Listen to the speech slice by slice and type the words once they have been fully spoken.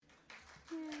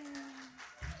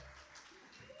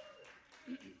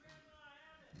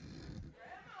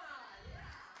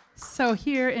So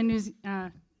here in New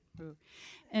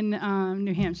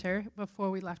Hampshire,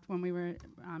 before we left when we were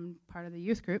part of the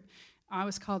youth group, I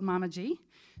was called Mama G.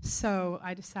 So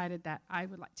I decided that I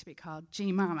would like to be called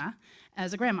G Mama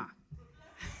as a grandma.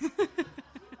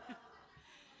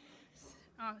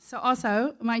 So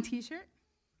also, my T-shirt.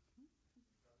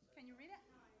 Can you read it?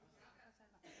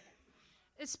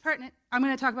 It's pertinent. I'm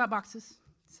going to talk about boxes,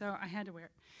 so I had to wear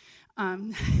it.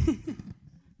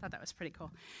 Thought that was pretty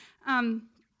cool.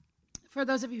 For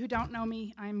those of you who don't know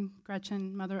me, I'm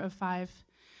Gretchen, mother of 5,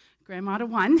 grandma to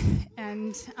 1,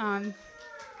 and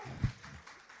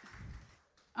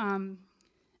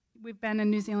we've been in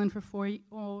New Zealand for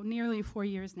nearly 4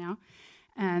 years now,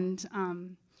 and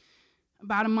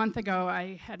about a month ago,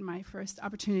 I had my first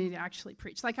opportunity to actually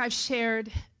preach. Like I've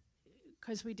shared,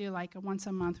 because we do like a once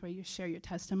a month where you share your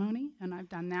testimony, and I've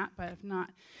done that, but I've not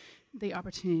the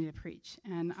opportunity to preach.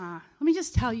 And let me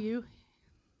just tell you,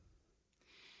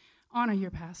 honor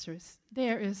your pastors.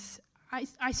 I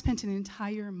spent an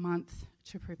entire month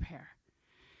to prepare.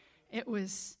 It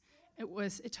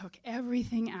took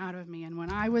everything out of me, and when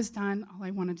I was done, all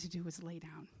I wanted to do was lay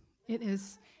down.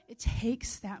 It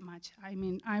takes that much. I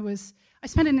mean, I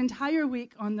spent an entire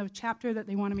week on the chapter that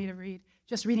they wanted me to read,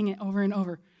 just reading it over and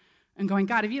over, and going,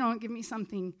 God, if you don't give me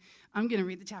something, I'm going to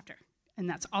read the chapter, and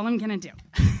that's all I'm going to do.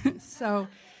 So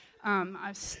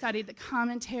I've studied the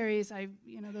commentaries.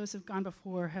 Those who've gone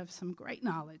before have some great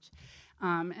knowledge,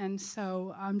 and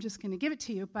so I'm just going to give it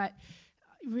to you. But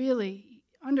really,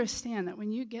 understand that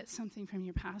when you get something from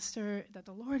your pastor that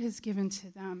the Lord has given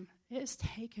to them, it's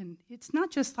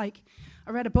not just like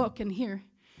I read a book and here,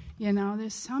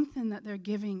 there's something that they're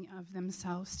giving of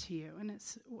themselves to you, and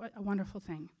it's a wonderful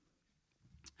thing.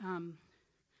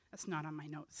 That's not on my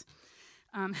notes.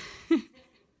 I'm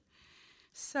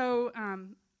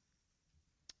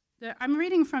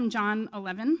reading from John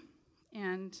 11,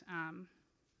 and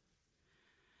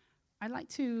I'd like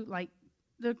to,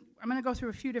 I'm going to go through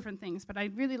a few different things, but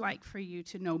I'd really like for you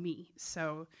to know me.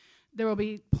 So there will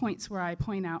be points where I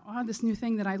point out, this new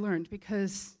thing that I learned,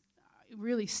 because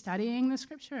really studying the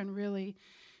scripture and really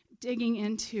digging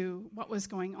into what was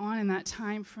going on in that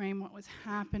time frame, what was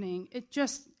happening, it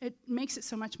makes it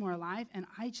so much more alive, and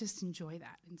I just enjoy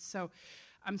that. And so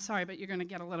I'm sorry, but you're going to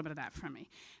get a little bit of that from me.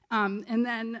 And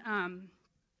then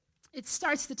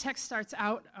the text starts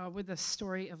out with the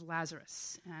story of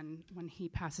Lazarus and when he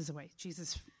passes away,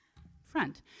 Jesus'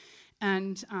 friend.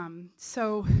 And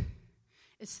so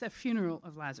it's the funeral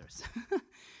of Lazarus,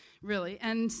 really.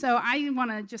 And so I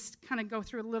want to just kind of go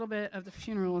through a little bit of the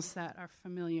funerals that are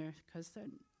familiar, because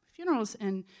the funerals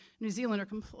in New Zealand are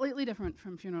completely different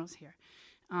from funerals here.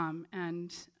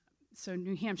 And so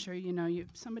New Hampshire,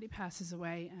 somebody passes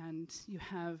away, and you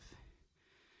have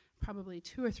probably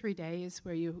 2 or 3 days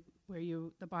where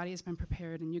the body has been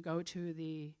prepared, and you go to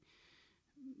the,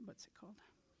 what's it called?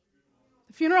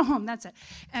 The funeral home. That's it.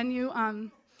 And you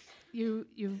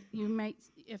make,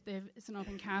 if it's an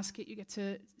open casket, you get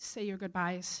to say your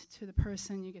goodbyes to the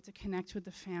person. You get to connect with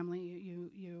the family.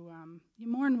 You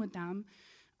mourn with them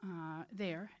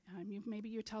there. Maybe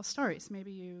you tell stories.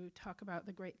 Maybe you talk about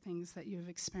the great things that you've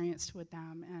experienced with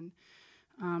them.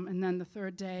 And then the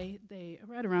third day,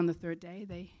 right around the third day,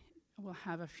 they will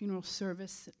have a funeral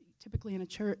service, typically in a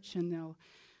church, and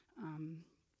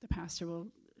the pastor will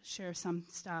share some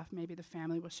stuff. Maybe the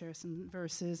family will share some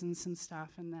verses and some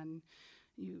stuff, and then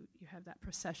you have that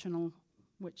processional,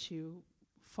 which you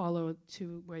follow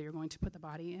to where you're going to put the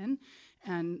body in,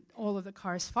 and all of the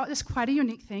cars follow. It's quite a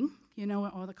unique thing,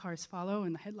 all the cars follow,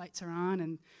 and the headlights are on,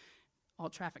 and all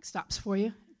traffic stops for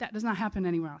you. That does not happen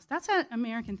anywhere else. That's an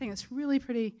American thing. It's really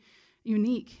pretty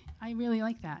unique. I really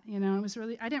like that.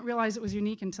 I didn't realize it was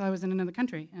unique until I was in another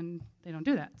country, and they don't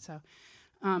do that. So,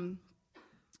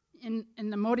 in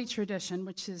the Māori tradition,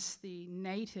 which is the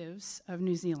natives of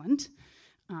New Zealand,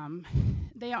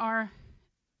 they are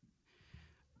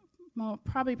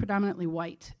probably predominantly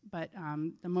white, but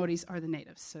the Māoris are the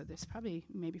natives. So there's probably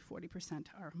maybe 40%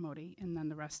 are Māori, and then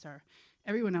the rest are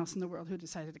everyone else in the world who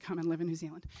decided to come and live in New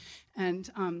Zealand. And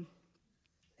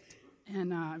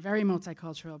very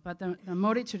multicultural. But the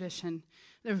Māori tradition,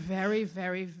 they're very,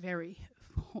 very, very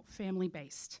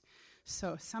family-based.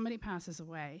 So if somebody passes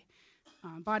away,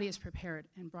 body is prepared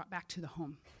and brought back to the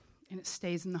home, and it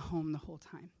stays in the home the whole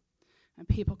time. And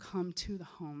people come to the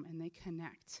home, and they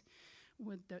connect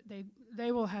with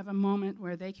they will have a moment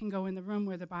where they can go in the room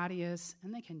where the body is,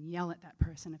 and they can yell at that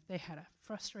person if they had a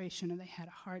frustration or they had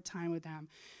a hard time with them.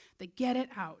 They get it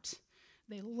out.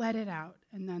 They let it out,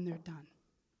 and then they're done.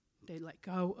 They let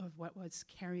go of what was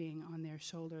carrying on their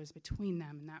shoulders between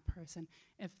them and that person.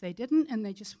 If they didn't and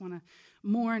they just want to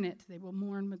mourn it, they will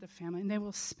mourn with the family. And they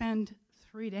will spend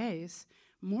 3 days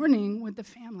mourning with the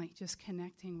family, just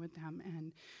connecting with them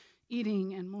and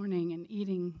eating and mourning and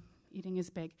eating. Eating is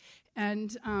big.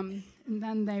 And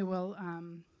then they will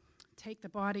take the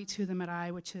body to the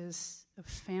marae, which is a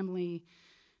family...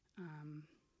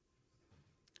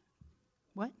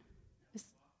 what?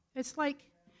 It's like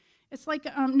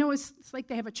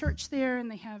they have a church there, and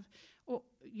they have,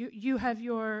 you have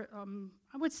your,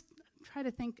 I would try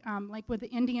to think, like with the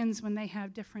Indians when they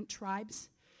have different tribes.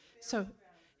 So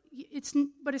it's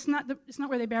not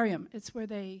where they bury them. It's where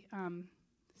they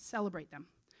celebrate them.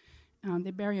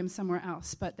 They bury them somewhere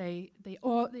else, but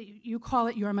you call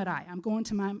it your marae. I'm going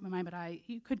to my marae.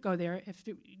 You could go there if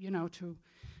to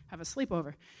have a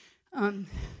sleepover.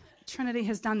 Trinity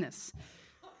has done this,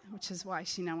 which is why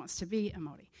she now wants to be a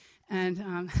Māori.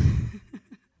 And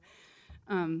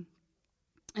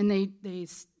and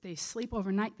they sleep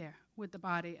overnight there with the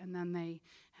body, and then they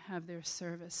have their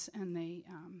service, and they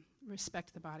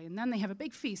respect the body. And then they have a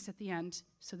big feast at the end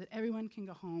so that everyone can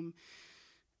go home,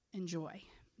 enjoy.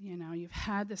 You've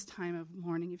had this time of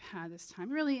mourning. You've had this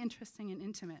time really interesting and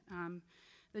intimate.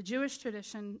 The Jewish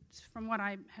tradition, from what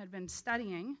I had been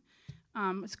studying,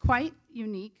 is quite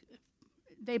unique.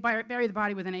 They bury the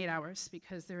body within 8 hours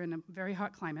because they're in a very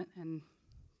hot climate, and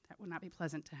that would not be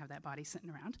pleasant to have that body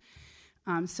sitting around.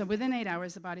 So within 8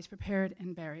 hours, the body's prepared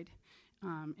and buried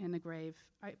in the grave.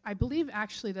 I believe,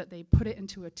 actually, that they put it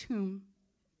into a tomb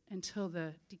until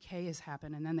the decay has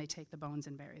happened, and then they take the bones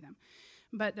and bury them.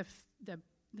 But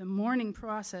the mourning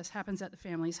process happens at the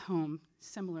family's home,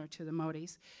 similar to the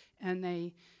Māoris, and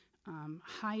they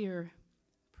hire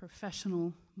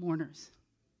professional mourners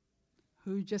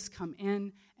who just come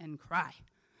in and cry.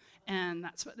 And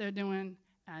that's what they're doing.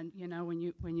 And when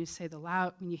you say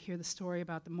when you hear the story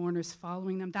about the mourners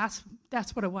following them, that's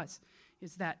what it was.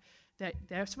 Is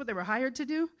that's what they were hired to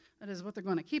do. That is what they're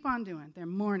going to keep on doing. They're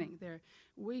mourning. They're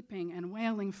weeping and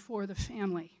wailing for the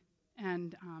family.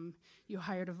 And you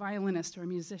hired a violinist or a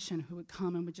musician who would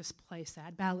come and would just play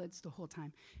sad ballads the whole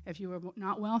time. If you were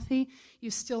not wealthy,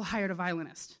 you still hired a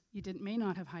violinist. You may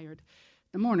not have hired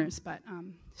the mourners, but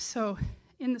so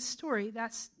in the story,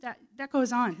 that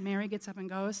goes on. Mary gets up and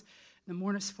goes. The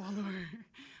mourners follow her.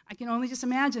 I can only just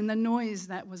imagine the noise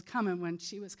that was coming when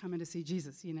she was coming to see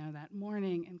Jesus. That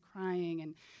mourning and crying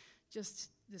and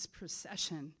just this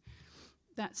procession.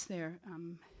 That's there.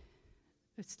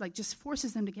 It's like just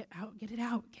forces them to get it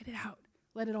out,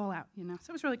 let it all out. So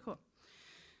it was really cool.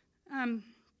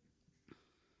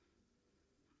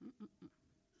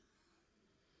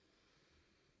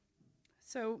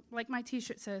 So, like my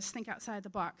T-shirt says, think outside the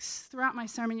box. Throughout my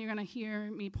sermon, you're going to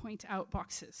hear me point out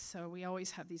boxes. So we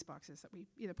always have these boxes that we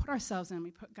either put ourselves in,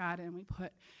 we put God in, we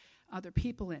put other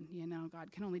people in.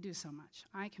 God can only do so much.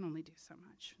 I can only do so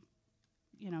much.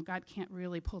 God can't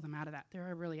really pull them out of that.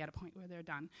 They're really at a point where they're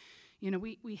done.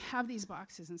 We have these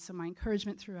boxes, and so my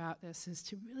encouragement throughout this is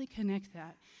to really connect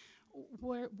that.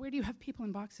 Where do you have people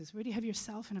in boxes? Where do you have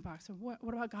yourself in a box? Or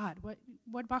what about God?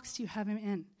 What box do you have him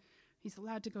in? He's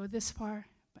allowed to go this far,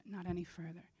 but not any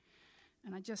further.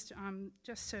 And I just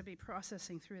to be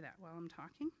processing through that while I'm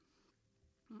talking.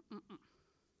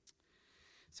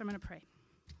 So I'm going to pray.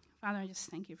 Father, I just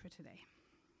thank you for today.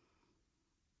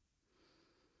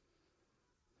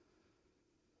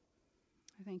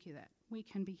 I thank you that we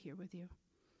can be here with you.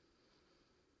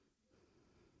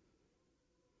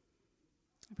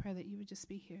 I pray that you would just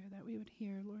be here, that we would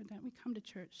hear, Lord, that we come to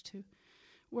church to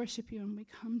worship you, and we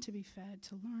come to be fed,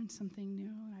 to learn something new.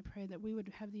 And I pray that we would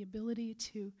have the ability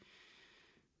to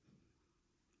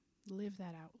live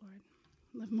that out, Lord.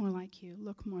 Live more like you,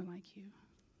 look more like you,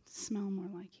 smell more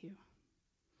like you.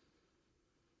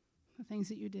 The things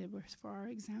that you did were for our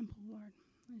example, Lord.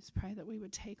 I just pray that we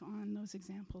would take on those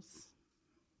examples.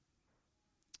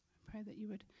 I pray that you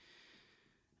would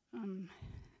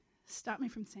stop me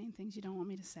from saying things you don't want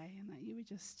me to say, and that you would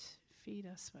just feed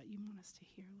us what you want us to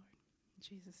hear, Lord.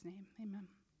 In Jesus' name, amen.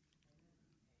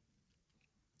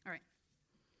 All right.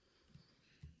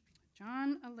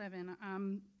 John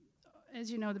 11. As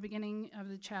you know, the beginning of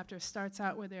the chapter starts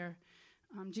out where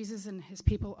Jesus and his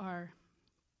people are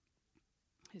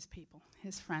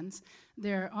his friends.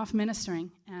 They're off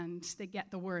ministering, and they get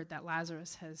the word that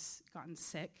Lazarus has gotten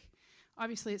sick.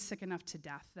 Obviously, it's sick enough to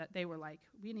death that they were like,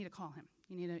 we need to call him.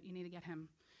 You need to get him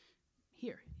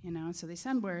here, So they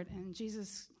send word, and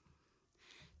Jesus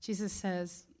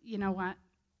says, you know what?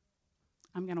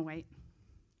 I'm going to wait.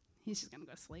 He's just going to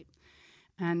go to sleep.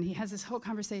 And he has this whole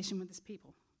conversation with his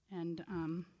people. And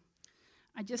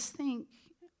I just think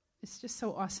it's just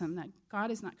so awesome that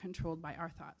God is not controlled by our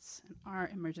thoughts and our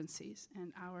emergencies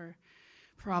and our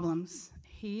problems.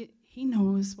 He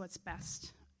knows what's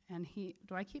best. And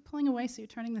do I keep pulling away so you're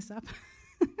turning this up?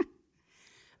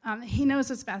 He knows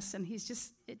what's best, and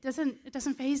it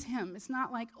doesn't faze him. It's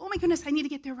not like, oh my goodness, I need to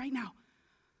get there right now.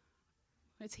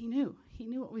 He knew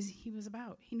what he was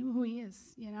about. He knew who he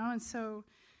is, and so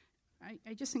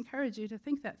I just encourage you to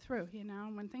think that through,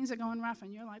 when things are going rough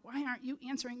and you're like, why aren't you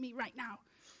answering me right now?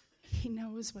 He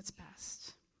knows what's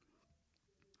best.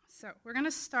 So we're going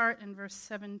to start in verse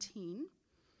 17.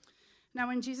 Now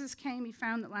when Jesus came, he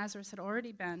found that Lazarus had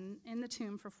already been in the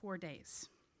tomb for 4 days.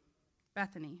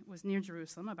 Bethany was near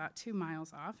Jerusalem, about 2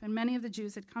 miles off, and many of the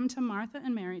Jews had come to Martha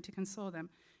and Mary to console them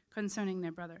concerning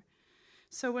their brother.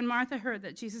 So when Martha heard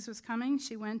that Jesus was coming,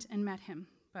 she went and met him,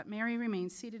 but Mary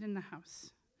remained seated in the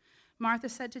house. Martha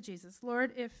said to Jesus,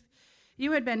 Lord, if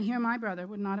you had been here, my brother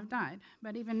would not have died.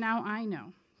 But even now I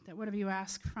know that whatever you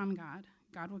ask from God,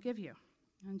 God will give you.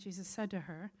 And Jesus said to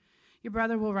her, your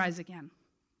brother will rise again.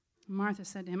 Martha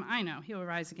said to him, I know he will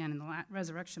rise again in the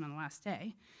resurrection on the last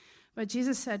day. But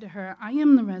Jesus said to her, I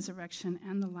am the resurrection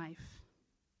and the life.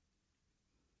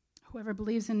 Whoever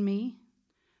believes in me,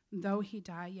 though he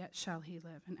die, yet shall he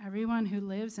live. And everyone who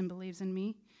lives and believes in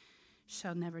me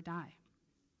shall never die.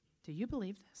 Do you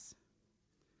believe this?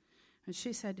 And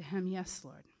she said to him, yes,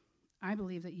 Lord. I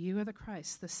believe that you are the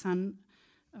Christ, the Son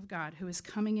of God, who is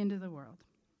coming into the world.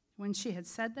 When she had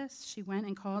said this, she went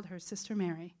and called her sister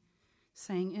Mary,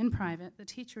 saying in private, the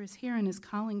teacher is here and is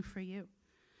calling for you.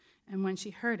 And when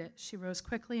she heard it, she rose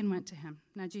quickly and went to him.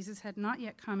 Now Jesus had not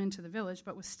yet come into the village,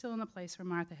 but was still in the place where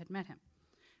Martha had met him.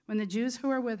 When the Jews who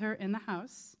were with her in the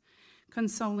house,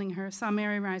 consoling her, saw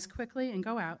Mary rise quickly and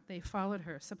go out, they followed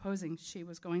her, supposing she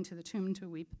was going to the tomb to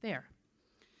weep there.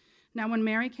 Now when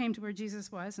Mary came to where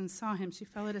Jesus was and saw him, she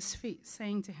fell at his feet,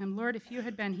 saying to him, Lord, if you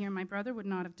had been here, my brother would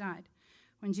not have died.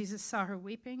 When Jesus saw her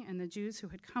weeping, and the Jews who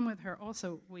had come with her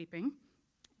also weeping,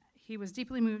 he was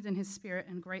deeply moved in his spirit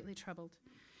and greatly troubled.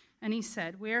 And he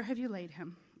said, where have you laid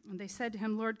him? And they said to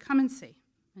him, Lord, come and see.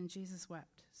 And Jesus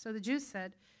wept. So the Jews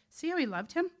said, see how he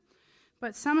loved him?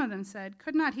 But some of them said,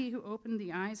 could not he who opened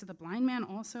the eyes of the blind man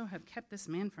also have kept this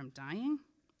man from dying?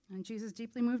 And Jesus,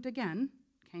 deeply moved again,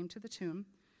 came to the tomb.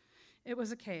 It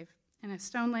was a cave, and a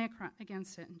stone lay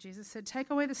against it. And Jesus said, take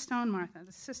away the stone, Martha.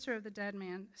 The sister of the dead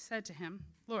man said to him,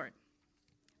 Lord,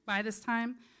 by this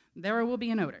time there will be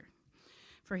an odor,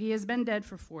 for he has been dead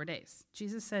for 4 days.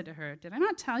 Jesus said to her, did I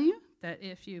not tell you that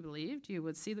if you believed, you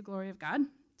would see the glory of God?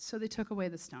 So they took away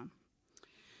the stone.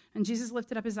 And Jesus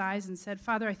lifted up his eyes and said,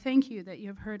 Father, I thank you that you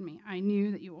have heard me. I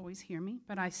knew that you always hear me,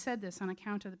 but I said this on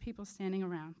account of the people standing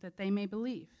around, that they may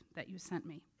believe that you sent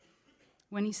me.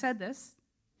 When he said this,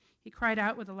 he cried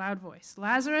out with a loud voice,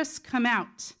 Lazarus, come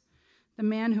out. The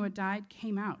man who had died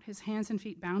came out, his hands and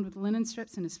feet bound with linen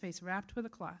strips and his face wrapped with a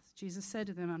cloth. Jesus said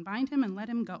to them, unbind him and let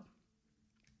him go.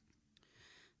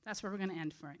 That's where we're going to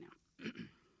end for right now.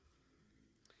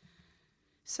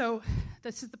 So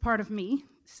this is the part of me.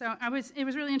 So it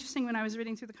was really interesting when I was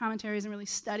reading through the commentaries and really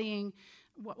studying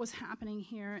what was happening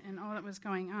here and all that was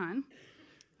going on.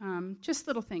 Just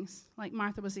little things, like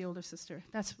Martha was the older sister.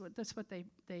 That's what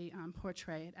they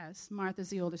portray it as. Martha's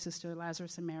the older sister.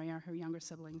 Lazarus and Mary are her younger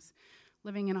siblings,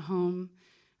 living in a home,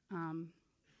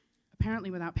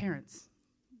 apparently without parents.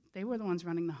 They were the ones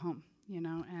running the home,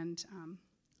 and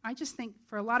I just think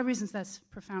for a lot of reasons that's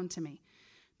profound to me,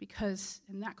 because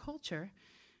in that culture,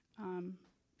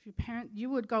 if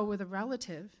you would go with a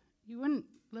relative, you wouldn't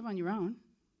live on your own.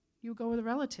 You would go with a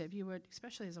relative. You would,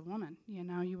 especially as a woman,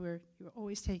 you were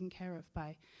always taken care of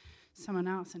by someone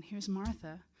else. And here's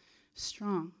Martha,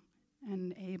 strong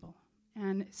and able.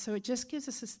 And so it just gives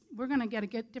us this, we're going to get a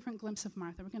different glimpse of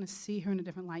Martha. We're going to see her in a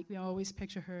different light. We always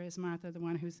picture her as Martha, the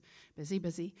one who's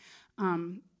busy.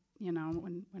 When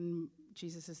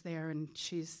Jesus is there and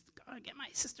she's got to get my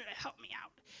sister to help me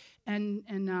out.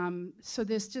 And so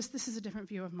this is a different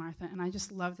view of Martha, and I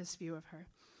just love this view of her.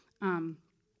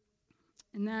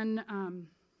 And then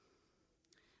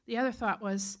the other thought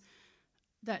was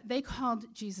that they called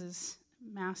Jesus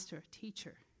master,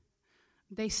 teacher.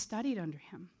 They studied under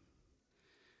him.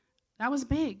 That was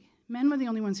big. Men were the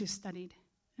only ones who studied.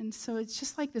 And so it's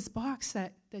just like this box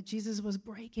that Jesus was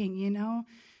breaking, It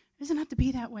doesn't have to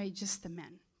be that way, just the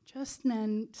men. Just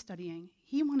men studying.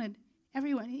 He wanted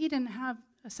everyone. He didn't have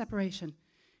a separation.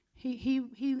 He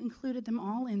included them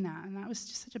all in that, and that was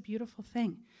just such a beautiful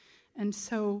thing. And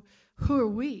so who are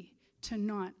we to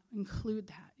not include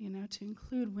that, to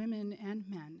include women and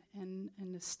men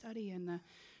and the study and the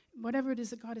whatever it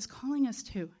is that God is calling us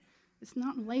to. It's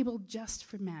not labeled just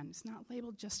for men. It's not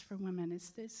labeled just for women.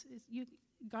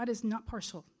 God is not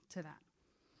partial to that.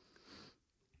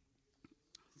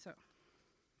 So,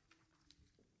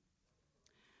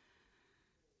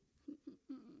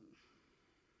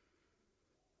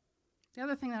 the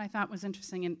other thing that I thought was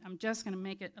interesting, and I'm just going to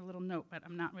make it a little note, but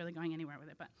I'm not really going anywhere with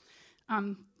it, but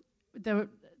the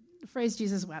phrase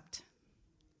Jesus wept.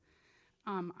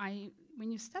 When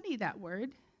you study that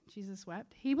word, Jesus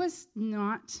wept, he was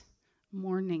not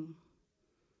mourning.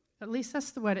 At least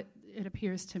that's what it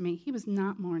appears to me. He was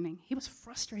not mourning. He was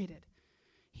frustrated.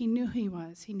 He knew who he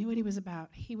was. He knew what he was about.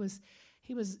 He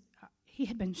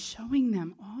had been showing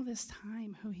them all this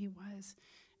time who he was,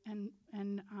 and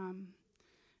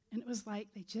it was like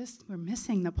they just were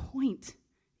missing the point,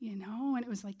 And it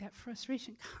was like that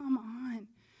frustration. Come on,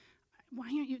 why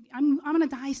aren't you? I'm going to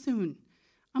die soon.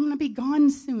 I'm going to be gone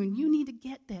soon. You need to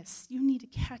get this. You need to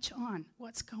catch on.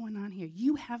 What's going on here?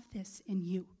 You have this in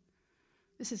you.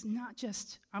 This is not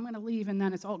just, I'm going to leave and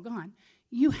then it's all gone.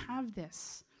 You have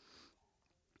this.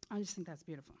 I just think that's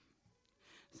beautiful.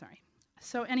 Sorry.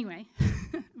 So anyway,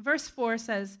 verse 4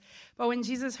 says, but when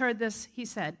Jesus heard this, he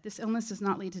said, this illness does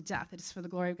not lead to death. It is for the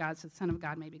glory of God, so the Son of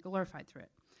God may be glorified through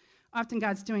it. Often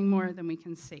God's doing more than we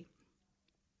can see.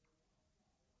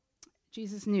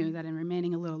 Jesus knew that in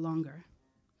remaining a little longer,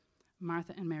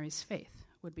 Martha and Mary's faith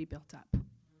would be built up.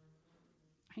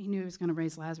 He knew he was going to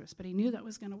raise Lazarus, but he knew that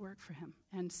was going to work for him.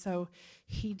 And so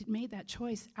he made that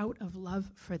choice out of love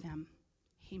for them.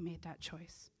 He made that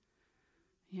choice.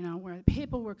 Where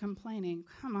people were complaining,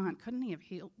 come on, couldn't he have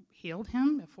healed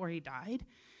him before he died?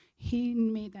 He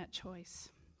made that choice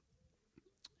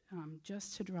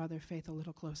just to draw their faith a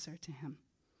little closer to him.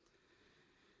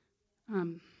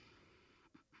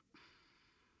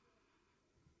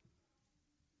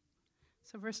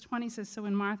 So verse 20 says, so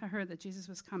when Martha heard that Jesus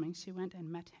was coming, she went and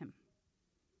met him.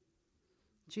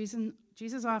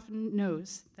 Jesus often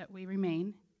knows that if we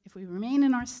remain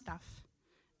in our stuff,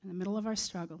 in the middle of our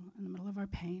struggle, in the middle of our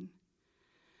pain,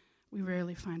 we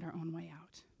rarely find our own way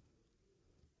out.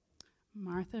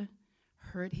 Martha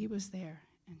heard he was there,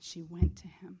 and she went to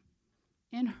him.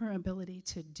 In her ability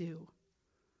to do,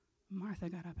 Martha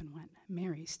got up and went.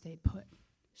 Mary stayed put.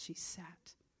 She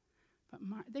sat. But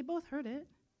they both heard it.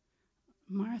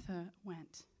 Martha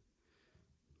went.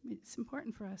 It's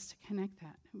important for us to connect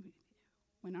that.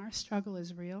 When our struggle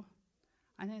is real,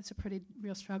 I think it's a pretty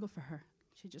real struggle for her.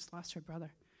 She just lost her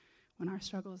brother. When our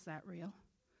struggle is that real,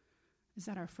 is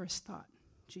that our first thought?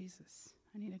 Jesus.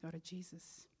 I need to go to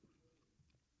Jesus.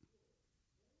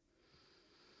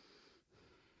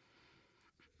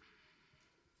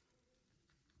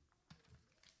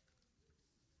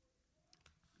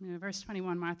 In verse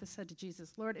 21, Martha said to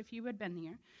Jesus, Lord, if you had been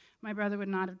here, my brother would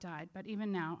not have died. But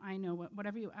even now, I know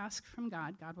whatever you ask from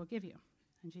God, God will give you.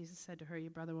 And Jesus said to her,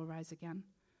 your brother will rise again.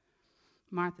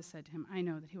 Martha said to him, I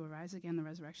know that he will rise again, the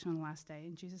resurrection on the last day.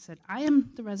 And Jesus said, I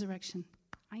am the resurrection.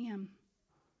 I am.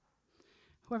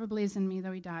 Whoever believes in me,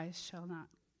 though he dies,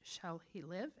 shall he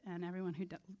live, and everyone who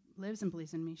lives and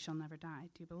believes in me shall never die.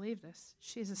 Do you believe this?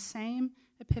 She has the same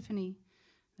epiphany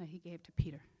that he gave to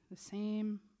Peter. The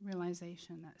same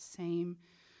realization, that same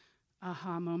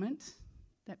aha moment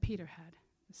that Peter had.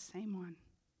 The same one.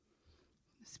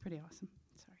 It's pretty awesome.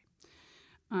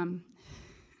 Sorry.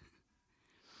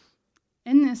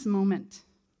 In this moment,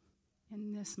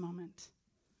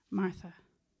 Martha,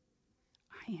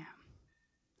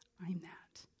 I'm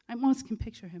that. I almost can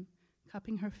picture him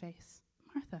cupping her face.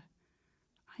 Martha,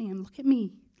 I am. Look at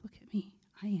me.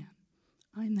 I am.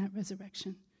 I'm that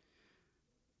resurrection.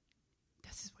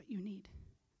 This is what you need.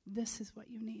 This is what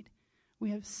you need.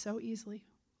 We have so easily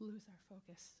lose our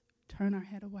focus, turn our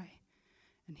head away,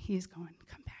 and he's going,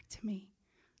 come back to me.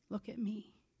 Look at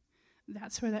me.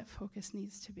 That's where that focus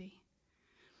needs to be.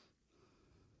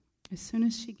 As soon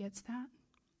as she gets that,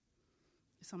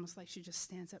 it's almost like she just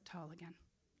stands up tall again.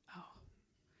 Oh,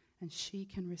 and she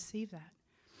can receive that.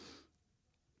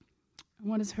 And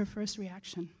what is her first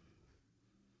reaction?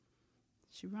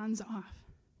 She runs off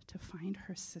to find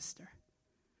her sister.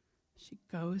 She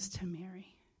goes to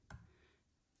Mary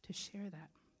to share that.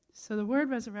 So the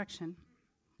word resurrection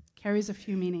carries a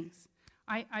few meanings.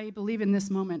 I believe in this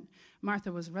moment,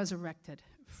 Martha was resurrected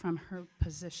from her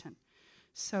position.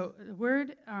 So the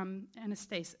word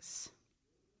anastasis,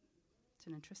 it's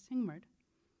an interesting word.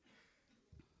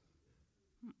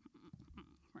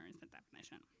 Where is the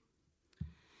definition?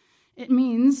 It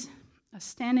means a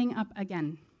standing up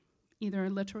again, either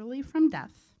literally from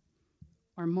death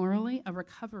or morally a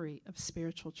recovery of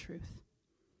spiritual truth.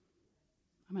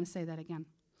 I'm going to say that again.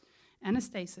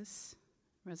 Anastasis,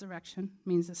 resurrection,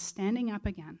 means a standing up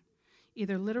again,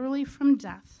 either literally from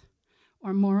death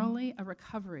or morally a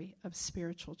recovery of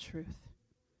spiritual truth.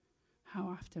 how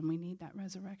often we need that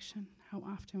resurrection, how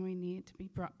often we need to be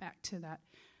brought back to that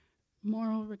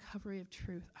moral recovery of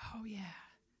truth. Oh, yeah,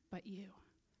 but you.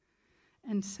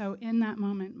 And so in that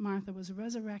moment, Martha was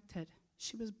resurrected.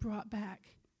 She was brought back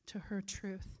to her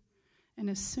truth. And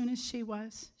as soon as she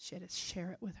had to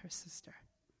share it with her sister.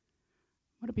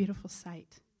 What a beautiful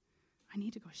sight. I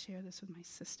need to go share this with my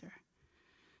sister.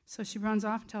 So she runs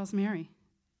off and tells Mary,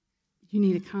 you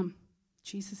need to come.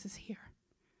 Jesus is here.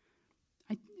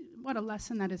 What a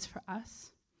lesson that is for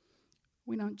us.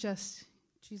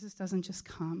 Jesus doesn't just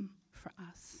come for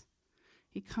us.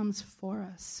 He comes for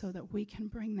us so that we can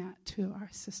bring that to our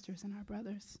sisters and our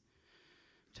brothers,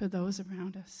 to those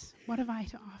around us. What have I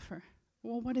to offer?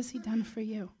 Well, what has he done for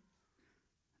you?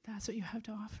 That's what you have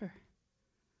to offer.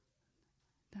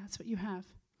 That's what you have.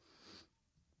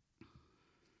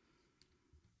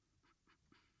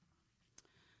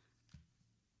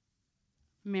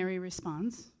 Mary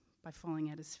responds by falling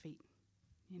at his feet.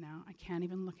 I can't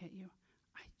even look at you.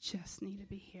 I just need to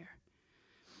be here.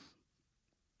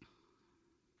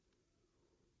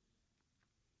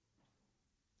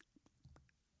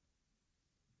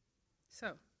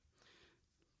 So,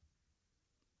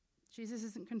 Jesus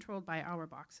isn't controlled by our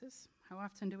boxes. How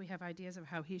often do we have ideas of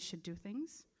how he should do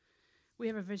things? We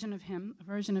have a version of him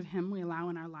we allow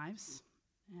in our lives,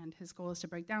 and his goal is to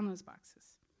break down those boxes,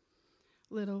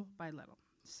 little by little.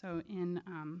 So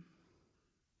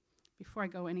before I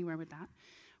go anywhere with that,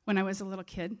 when I was a little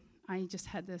kid, I just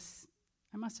had this,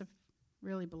 I must have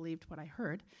really believed what I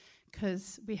heard,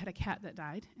 because we had a cat that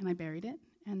died, and I buried it,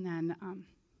 and then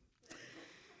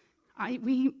I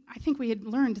think we had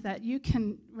learned that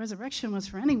resurrection was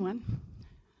for anyone,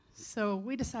 so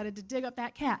we decided to dig up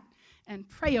that cat and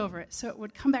pray over it so it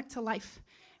would come back to life.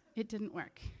 It didn't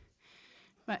work.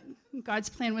 But God's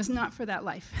plan was not for that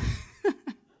life.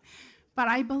 But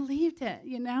I believed it,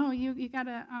 you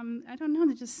gotta, I don't know,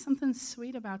 there's just something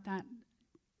sweet about that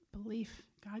belief.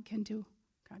 God can do.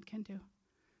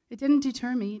 It didn't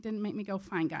deter me. It didn't make me go,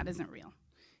 fine, God isn't real.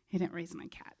 He didn't raise my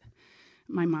cat.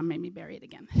 My mom made me bury it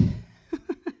again.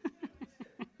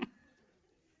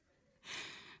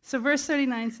 So verse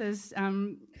 39 says,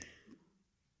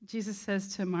 Jesus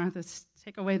says to Martha,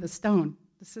 take away the stone.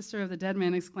 The sister of the dead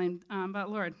man exclaimed, but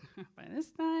Lord, by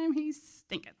this time he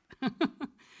stinketh.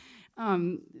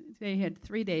 They had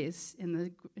 3 days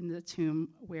in the tomb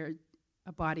where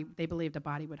they believed a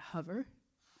body would hover,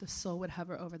 the soul would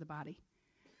hover over the body.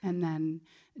 And then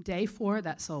day 4,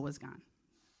 that soul was gone.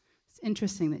 It's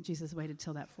interesting that Jesus waited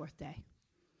till that 4th day,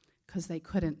 because they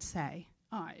couldn't say,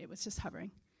 it was just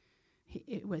hovering.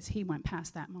 He went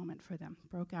past that moment for them,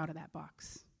 broke out of that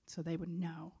box, so they would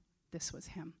know this was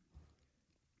him.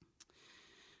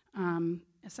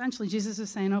 Essentially, Jesus was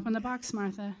saying, open the box,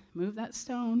 Martha, move that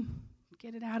stone,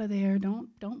 get it out of there,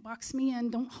 don't box me in,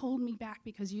 don't hold me back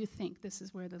because you think this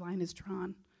is where the line is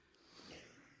drawn.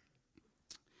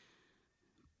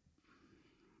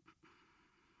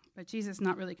 But Jesus,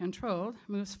 not really controlled,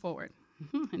 moves forward,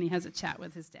 and he has a chat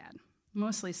with his dad,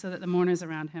 mostly so that the mourners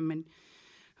around him and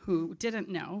who didn't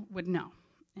know would know.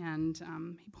 And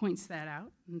he points that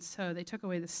out. And so they took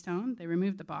away the stone, they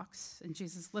removed the box, and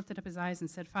Jesus lifted up his eyes and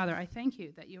said, Father, I thank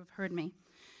you that you have heard me.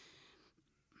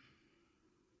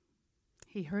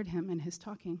 He heard him in his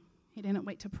talking. He didn't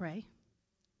wait to pray.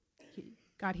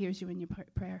 God hears you in your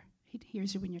prayer. He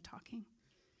hears you when you're talking.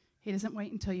 He doesn't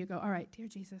wait until you go, all right, dear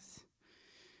Jesus.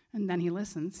 And then he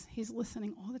listens. He's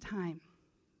listening all the time.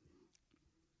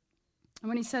 And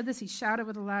when he said this, he shouted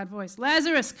with a loud voice,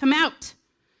 Lazarus, come out!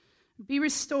 Be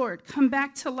restored. Come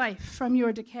back to life from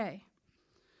your decay.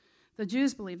 The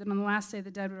Jews believed that on the last day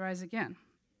the dead would rise again.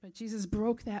 But Jesus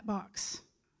broke that box.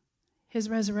 His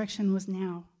resurrection was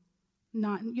now. You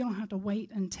don't have to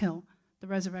wait until the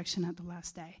resurrection at the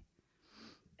last day.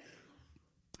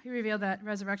 He revealed that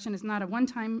resurrection is not a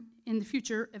one-time in the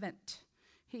future event.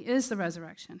 He is the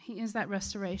resurrection. He is that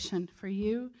restoration for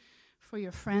you, for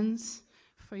your friends,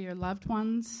 for your loved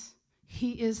ones.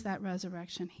 He is that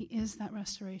resurrection. He is that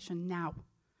restoration now.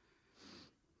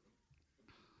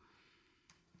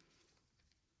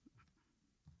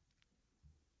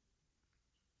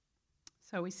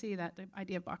 So we see that the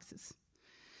idea of boxes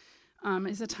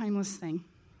is a timeless thing.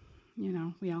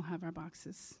 We all have our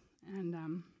boxes.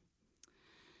 And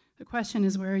the question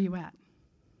is, where are you at?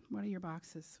 What are your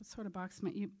boxes? What sort of box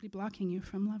might you be blocking you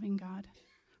from loving God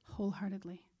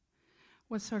wholeheartedly?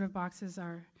 What sort of boxes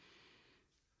are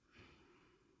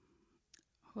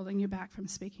holding you back from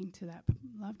speaking to that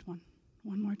loved one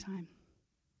more time?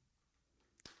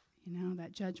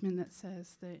 That judgment that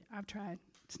says that I've tried,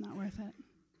 it's not worth it.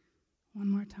 One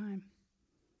more time.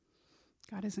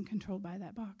 God isn't controlled by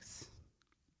that box.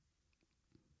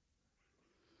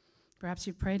 Perhaps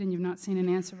you've prayed and you've not seen an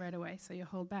answer right away, so you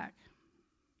hold back.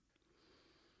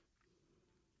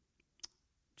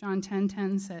 John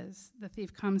 10:10 says, "The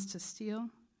thief comes to steal,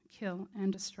 kill,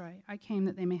 and destroy. I came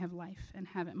that they may have life and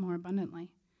have it more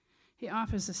abundantly." He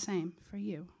offers the same for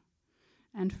you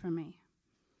and for me.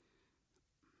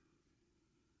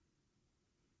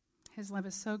 His love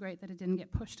is so great that it didn't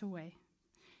get pushed away.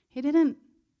 He didn't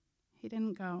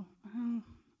go, "Oh,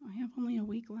 I have only a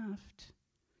week left.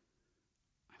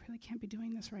 I really can't be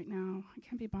doing this right now. I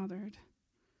can't be bothered.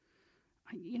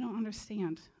 You don't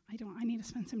understand. I need to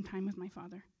spend some time with my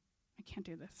Father. I can't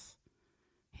do this."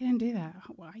 He didn't do that.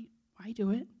 Why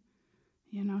do it?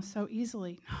 So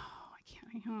easily. No, I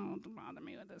can't. Don't bother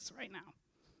me with this right now.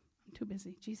 I'm too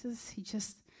busy. Jesus, he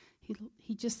just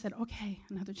said, "Okay,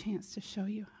 another chance to show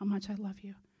you how much I love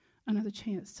you. Another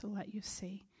chance to let you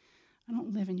see. I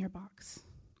don't live in your box."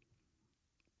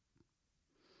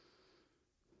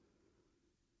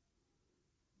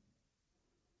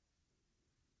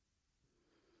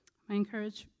 My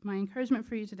encouragement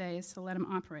for you today is to let him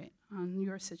operate on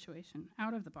your situation,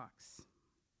 out of the box.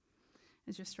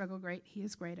 Is your struggle great? He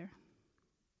is greater.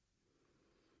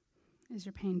 Is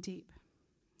your pain deep?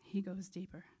 He goes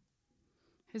deeper.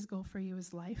 His goal for you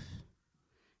is life.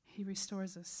 He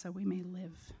restores us so we may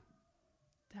live.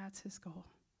 That's his goal.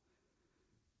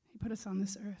 He put us on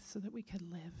this earth so that we could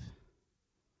live.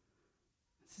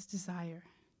 It's his desire.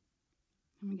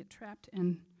 And we get trapped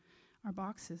in our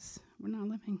boxes. We're not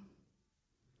living.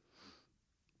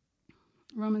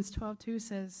 Romans 12:2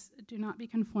 says, "Do not be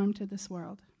conformed to this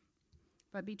world,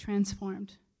 but be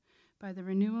transformed by the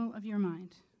renewal of your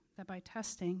mind, that by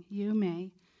testing you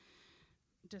may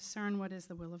discern what is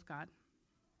the will of God,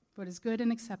 what is good and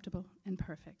acceptable and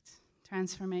perfect."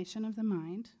 Transformation of the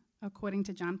mind, according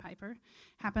to John Piper,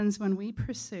 happens when we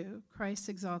pursue Christ's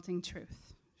exalting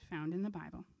truth found in the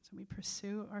Bible. So we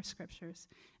pursue our scriptures,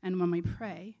 and when we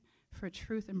pray for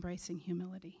truth-embracing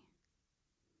humility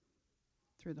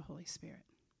through the Holy Spirit.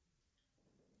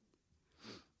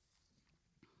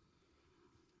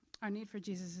 Our need for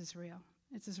Jesus is real.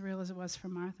 It's as real as it was for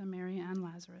Martha, Mary, and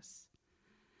Lazarus.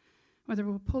 Whether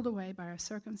we're pulled away by our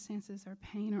circumstances, our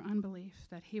pain, or unbelief,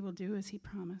 that he will do as he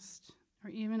promised,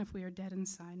 or even if we are dead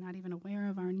inside, not even aware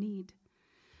of our need,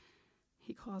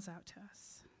 he calls out to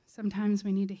us. Sometimes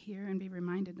we need to hear and be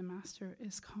reminded the Master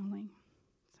is calling.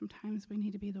 Sometimes we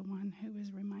need to be the one who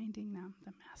is reminding them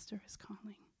the Master is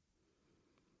calling.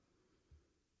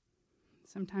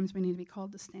 Sometimes we need to be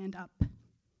called to stand up.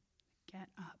 Get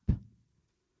up.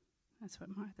 That's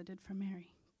what Martha did for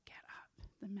Mary. Get up.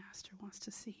 The Master wants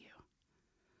to see you.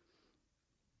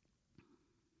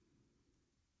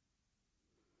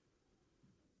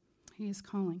 He is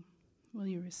calling. Will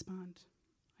you respond?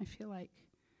 I feel like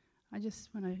I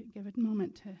just want to give a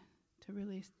moment to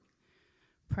really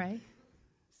pray,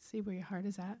 see where your heart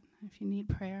is at. If you need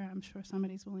prayer, I'm sure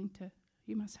somebody's willing to,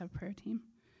 you must have a prayer team,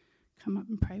 come up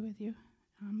and pray with you.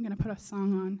 I'm going to put a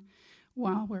song on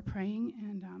while we're praying,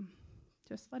 and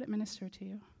just let it minister to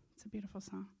you. It's a beautiful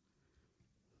song.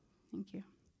 Thank you.